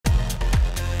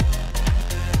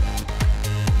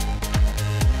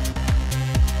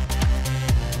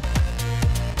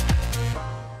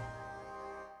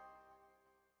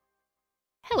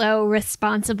Hello,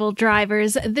 responsible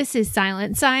drivers. This is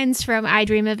Silent Signs from I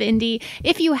Dream of Indie.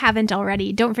 If you haven't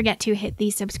already, don't forget to hit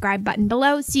the subscribe button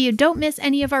below so you don't miss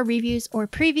any of our reviews or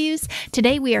previews.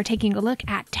 Today we are taking a look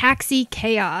at Taxi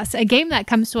Chaos, a game that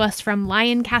comes to us from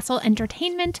Lion Castle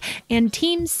Entertainment and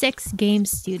Team 6 Game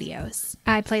Studios.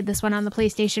 I played this one on the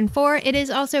PlayStation 4. It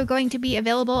is also going to be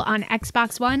available on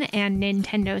Xbox One and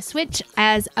Nintendo Switch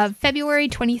as of February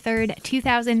 23rd,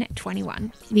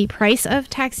 2021. The price of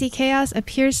Taxi Chaos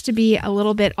appears to be a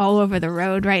little bit all over the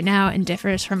road right now and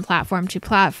differs from platform to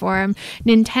platform.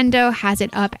 Nintendo has it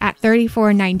up at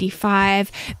 $34.95.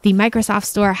 The Microsoft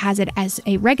Store has it as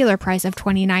a regular price of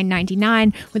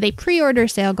 $29.99 with a pre-order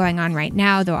sale going on right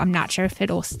now, though I'm not sure if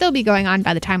it'll still be going on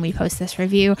by the time we post this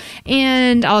review.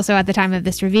 And also at the time of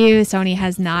this review, Sony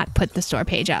has not put the store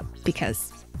page up because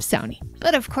Sony.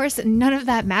 But of course, none of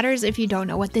that matters if you don't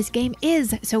know what this game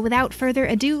is. So without further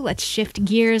ado, let's shift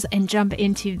gears and jump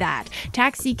into that.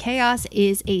 Taxi Chaos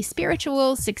is a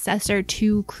spiritual successor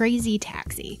to Crazy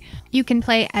Taxi. You can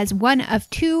play as one of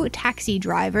two taxi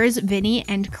drivers, Vinny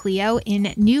and Cleo,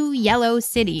 in New Yellow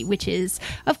City, which is,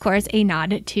 of course, a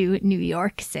nod to New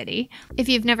York City. If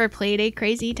you've never played a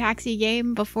Crazy Taxi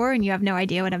game before and you have no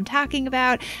idea what I'm talking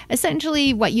about,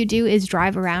 essentially what you do is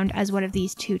drive around as one of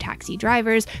these two taxi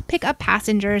drivers, pick up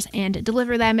passengers, and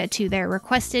deliver them to their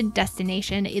requested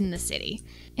destination in the city.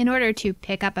 In order to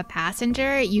pick up a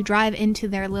passenger, you drive into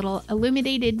their little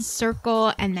illuminated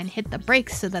circle and then hit the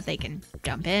brakes so that they can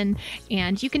jump in.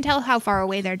 And you can tell how far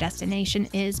away their destination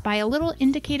is by a little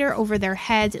indicator over their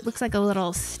heads. It looks like a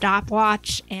little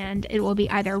stopwatch, and it will be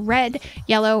either red,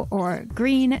 yellow, or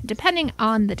green, depending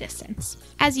on the distance.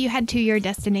 As you head to your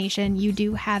destination, you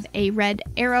do have a red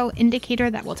arrow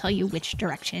indicator that will tell you which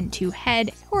direction to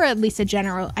head, or at least a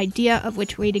general idea of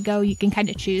which way to go. You can kind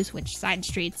of choose which side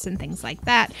streets and things like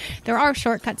that. There are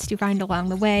shortcuts to find along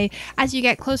the way. As you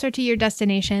get closer to your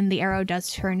destination, the arrow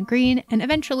does turn green, and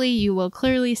eventually you will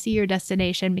clearly see your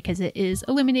destination because it is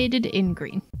illuminated in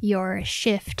green. Your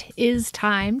shift is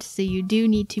timed, so you do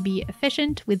need to be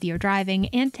efficient with your driving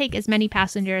and take as many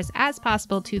passengers as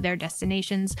possible to their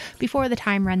destinations before the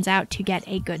time runs out to get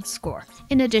a good score.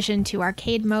 In addition to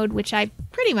arcade mode, which I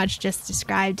pretty much just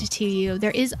described to you,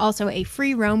 there is also a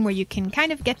free roam where you can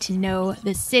kind of get to know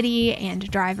the city and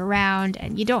drive around,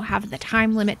 and you don't have the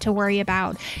time limit to worry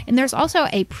about. And there's also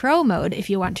a pro mode if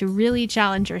you want to really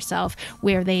challenge yourself,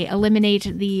 where they eliminate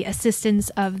the assistance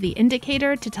of the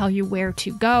indicator to tell you where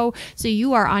to go, so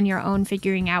you are on your own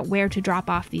figuring out where to drop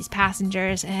off these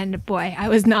passengers, and boy, I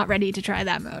was not ready to try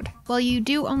that mode. While you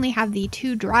do only have the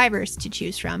two drivers to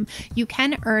choose from, you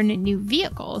can earn new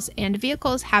vehicles, and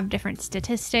vehicles have different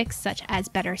statistics such as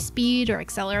better speed or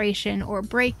acceleration or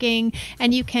braking,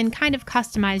 and you can kind of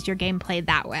customize your gameplay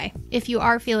that way. If you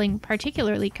are feeling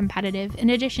particularly competitive, in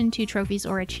addition to trophies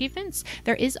or achievements,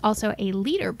 there is also a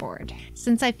leaderboard.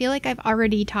 Since I feel like I've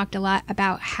already talked a lot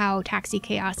about how Taxi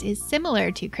Chaos is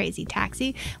similar to Crazy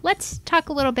Taxi, let's talk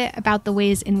a little bit about the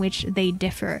ways in which they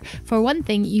differ. For one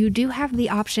thing, you do have the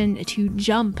option to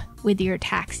jump with your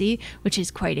taxi, which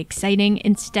is quite exciting.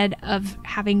 Instead of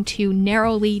having to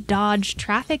narrowly dodge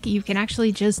traffic, you can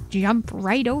actually just jump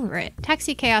right over it.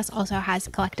 Taxi Chaos also has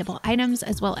collectible items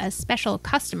as well as special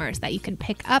customers that you can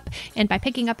pick up, and by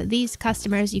picking up these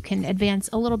customers, you can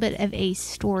advance a little bit of a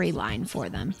storyline for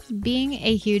them. Being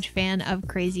a huge fan of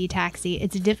Crazy Taxi,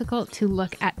 it's difficult to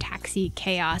look at Taxi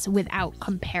Chaos without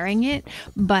comparing it,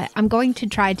 but I'm going to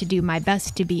try to do my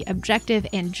best to be objective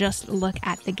and just look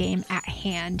at the game at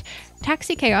hand.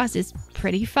 Taxi Chaos is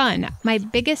pretty fun. My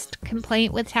biggest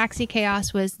complaint with Taxi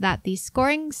Chaos was that the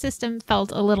scoring system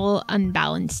felt a little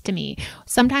unbalanced to me.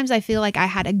 Sometimes I feel like I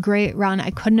had a great run,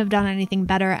 I couldn't have done anything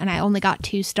better, and I only got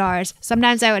 2 stars.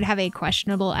 Sometimes I would have a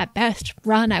questionable at best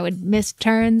run, I would miss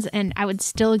turns, and I would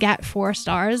still get 4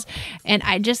 stars, and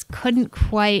I just couldn't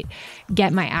quite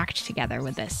get my act together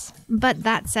with this. But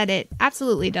that said, it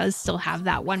absolutely does still have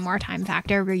that one more time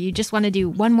factor where you just want to do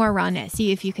one more run,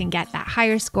 see if you can get that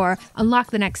higher score,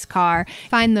 unlock the next car,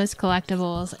 find those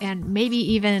collectibles, and maybe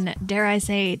even, dare I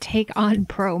say, take on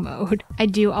pro mode. I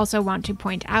do also want to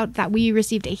point out that we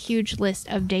received a huge list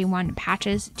of day one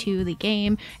patches to the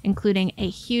game, including a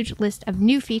huge list of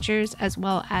new features as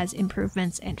well as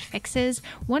improvements and fixes,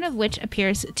 one of which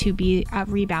appears to be a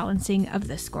rebalancing of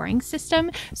the scoring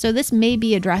system, so this may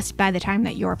be addressed by the time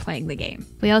that you're playing the game.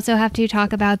 We also have to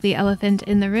talk about the elephant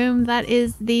in the room, that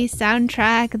is the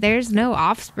soundtrack. There's no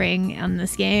Offspring on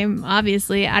this game,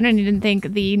 Obviously, I don't even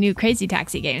think the new Crazy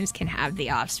Taxi games can have the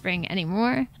offspring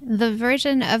anymore. The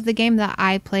version of the game that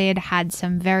I played had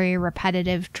some very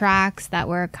repetitive tracks that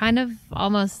were kind of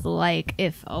almost like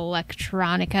if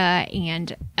electronica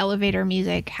and elevator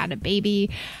music had a baby.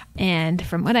 And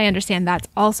from what I understand, that's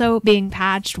also being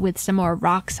patched with some more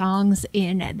rock songs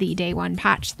in the day one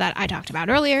patch that I talked about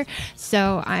earlier.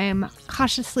 So I'm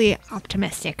cautiously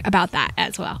optimistic about that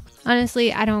as well.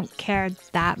 Honestly, I don't care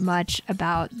that much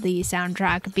about the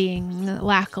soundtrack being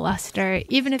lackluster,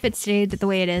 even if it stayed the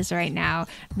way it is right now.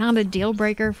 Not a deal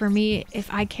breaker for me.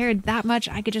 If I cared that much,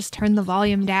 I could just turn the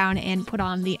volume down and put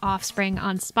on The Offspring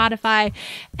on Spotify,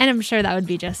 and I'm sure that would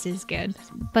be just as good.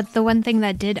 But the one thing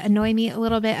that did annoy me a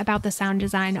little bit about the sound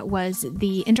design was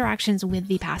the interactions with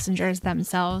the passengers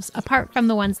themselves. Apart from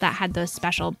the ones that had those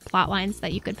special plot lines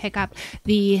that you could pick up,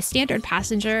 the standard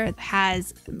passenger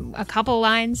has a couple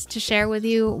lines to share with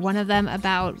you. One of them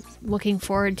about looking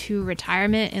forward to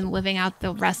retirement and living out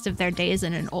the rest of their days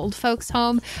in an old folks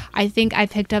home. I think I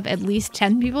picked up at least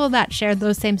 10 people that shared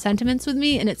those same sentiments with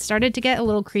me, and it started to get a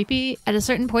little creepy. At a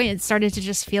certain point, it started to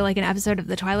just feel like an episode of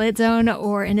The Twilight Zone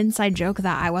or an inside joke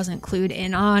that I wasn't clued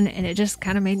in on, and it just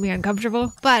kind of made me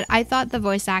uncomfortable. But I thought the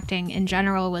voice acting in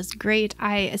general was great.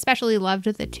 I especially loved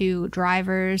the two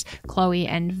drivers, Chloe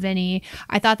and Vinny.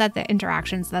 I thought that the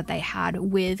interactions that they had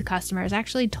with customers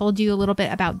actually told you a little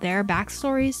bit about their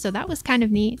backstories, so that was kind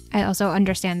of neat. I also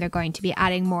understand they're going to be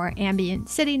adding more ambient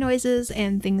city noises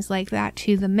and things like that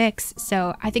to the mix,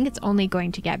 so I think it's only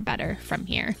going to get better from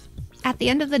here. At the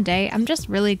end of the day, I'm just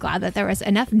really glad that there was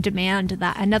enough demand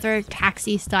that another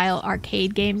taxi-style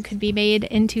arcade game could be made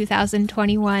in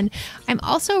 2021. I'm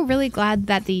also really glad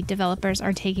that the developers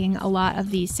are taking a lot of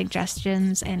these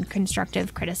suggestions and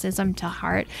constructive criticism to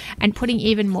heart and putting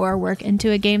even more work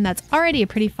into a game that's already a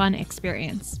pretty fun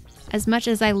experience. As much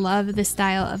as I love this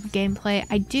style of gameplay,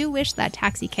 I do wish that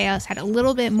Taxi Chaos had a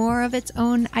little bit more of its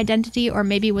own identity, or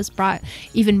maybe was brought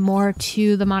even more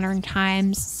to the modern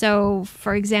times. So,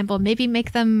 for example, maybe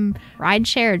make them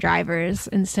rideshare drivers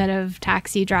instead of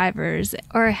taxi drivers,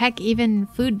 or heck, even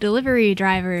food delivery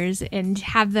drivers, and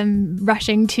have them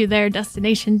rushing to their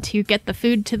destination to get the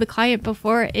food to the client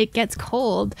before it gets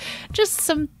cold. Just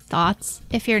some thoughts.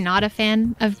 If you're not a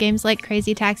fan of games like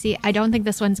Crazy Taxi, I don't think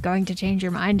this one's going to change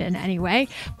your mind in any way,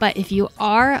 but if you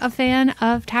are a fan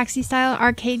of taxi-style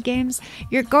arcade games,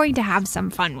 you're going to have some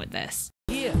fun with this.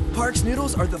 Yeah, Park's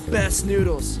noodles are the best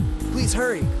noodles. Please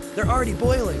hurry, they're already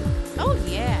boiling. Oh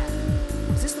yeah.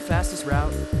 Is this the fastest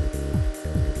route?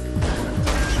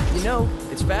 You know,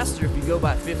 it's faster if you go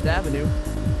by 5th Avenue.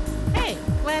 Hey,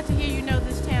 glad to hear you know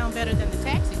this town better than the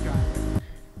taxi driver.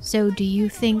 So do you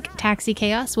think Taxi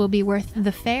Chaos will be worth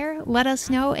the fare? Let us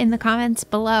know in the comments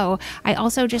below. I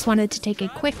also just wanted to take a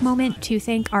quick moment to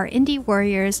thank our indie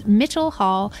warriors Mitchell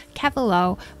Hall,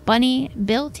 Kevalo, Bunny,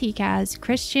 Bill Tikaz,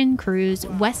 Christian Cruz,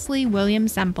 Wesley William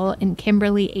Semple, and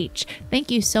Kimberly H.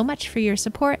 Thank you so much for your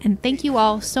support, and thank you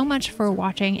all so much for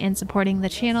watching and supporting the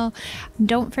channel.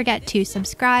 Don't forget to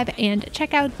subscribe and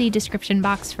check out the description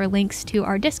box for links to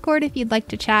our Discord if you'd like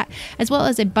to chat, as well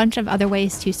as a bunch of other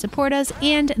ways to support us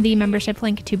and the membership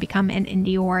link to become an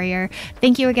indie warrior.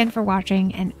 Thank you again for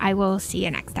watching, and I will see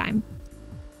you next time.